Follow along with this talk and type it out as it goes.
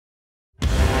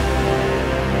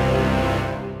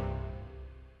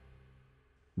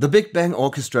The Big Bang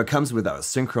Orchestra comes with our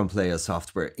Synchron Player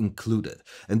software included,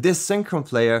 and this Synchron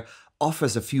Player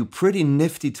offers a few pretty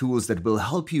nifty tools that will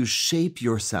help you shape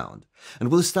your sound. And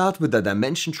we'll start with the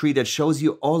dimension tree that shows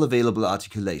you all available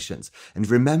articulations. And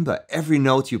remember, every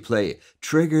note you play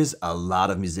triggers a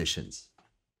lot of musicians.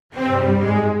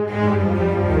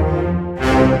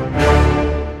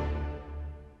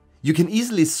 You can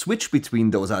easily switch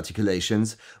between those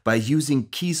articulations by using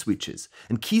key switches.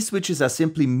 And key switches are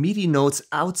simply MIDI notes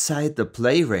outside the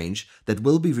play range that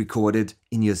will be recorded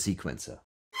in your sequencer.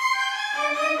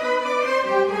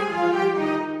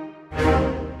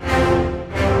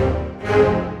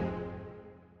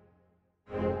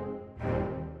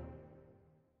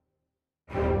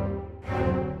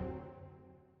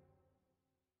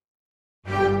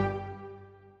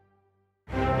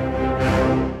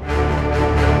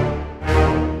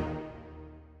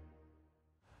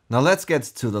 Now let's get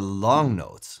to the long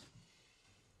notes.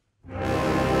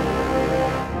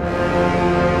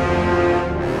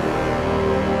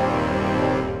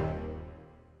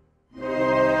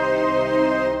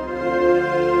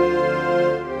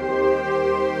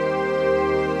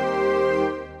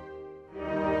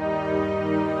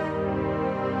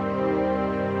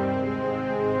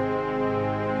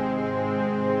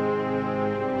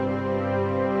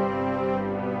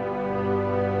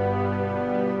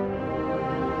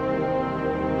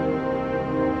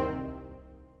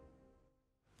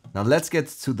 Now let's get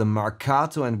to the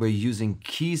marcato, and we're using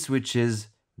key switches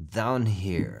down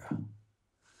here.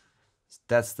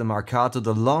 That's the marcato,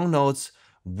 the long notes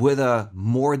with a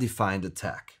more defined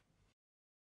attack.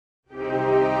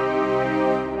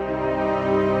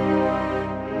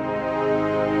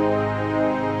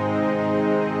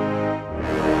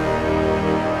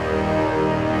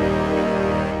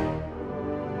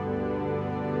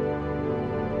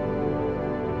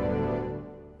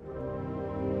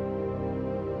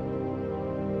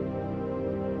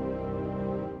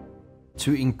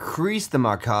 To increase the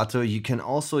marcato, you can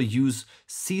also use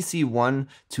CC1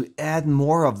 to add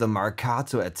more of the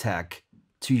marcato attack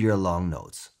to your long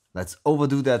notes. Let's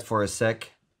overdo that for a sec.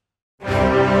 And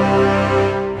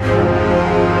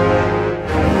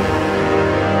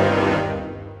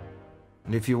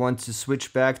if you want to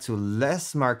switch back to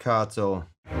less marcato,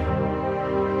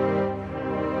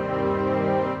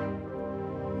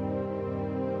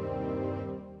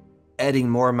 adding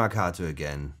more marcato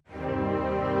again.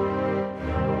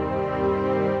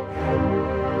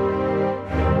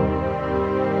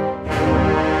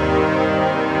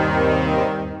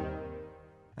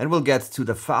 And we'll get to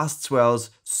the fast swells,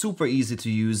 super easy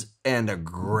to use and a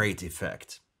great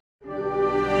effect.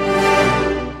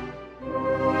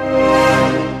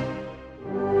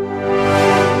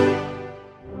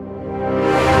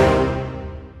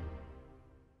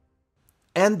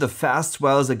 And the fast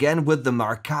swells again with the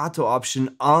marcato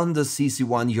option on the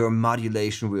CC1, your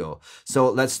modulation wheel. So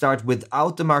let's start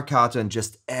without the marcato and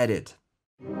just add it.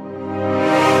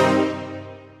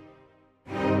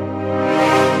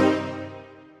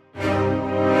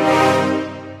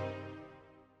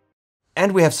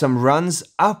 And we have some runs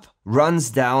up, runs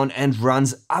down, and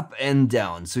runs up and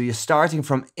down. So you're starting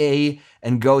from A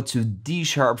and go to D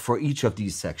sharp for each of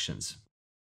these sections.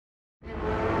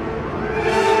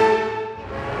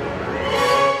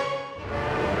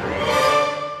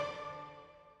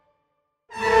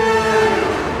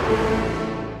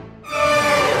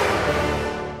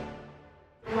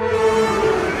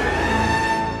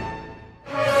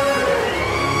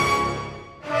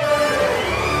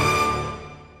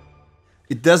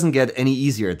 It doesn't get any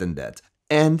easier than that,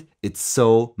 and it's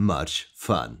so much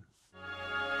fun.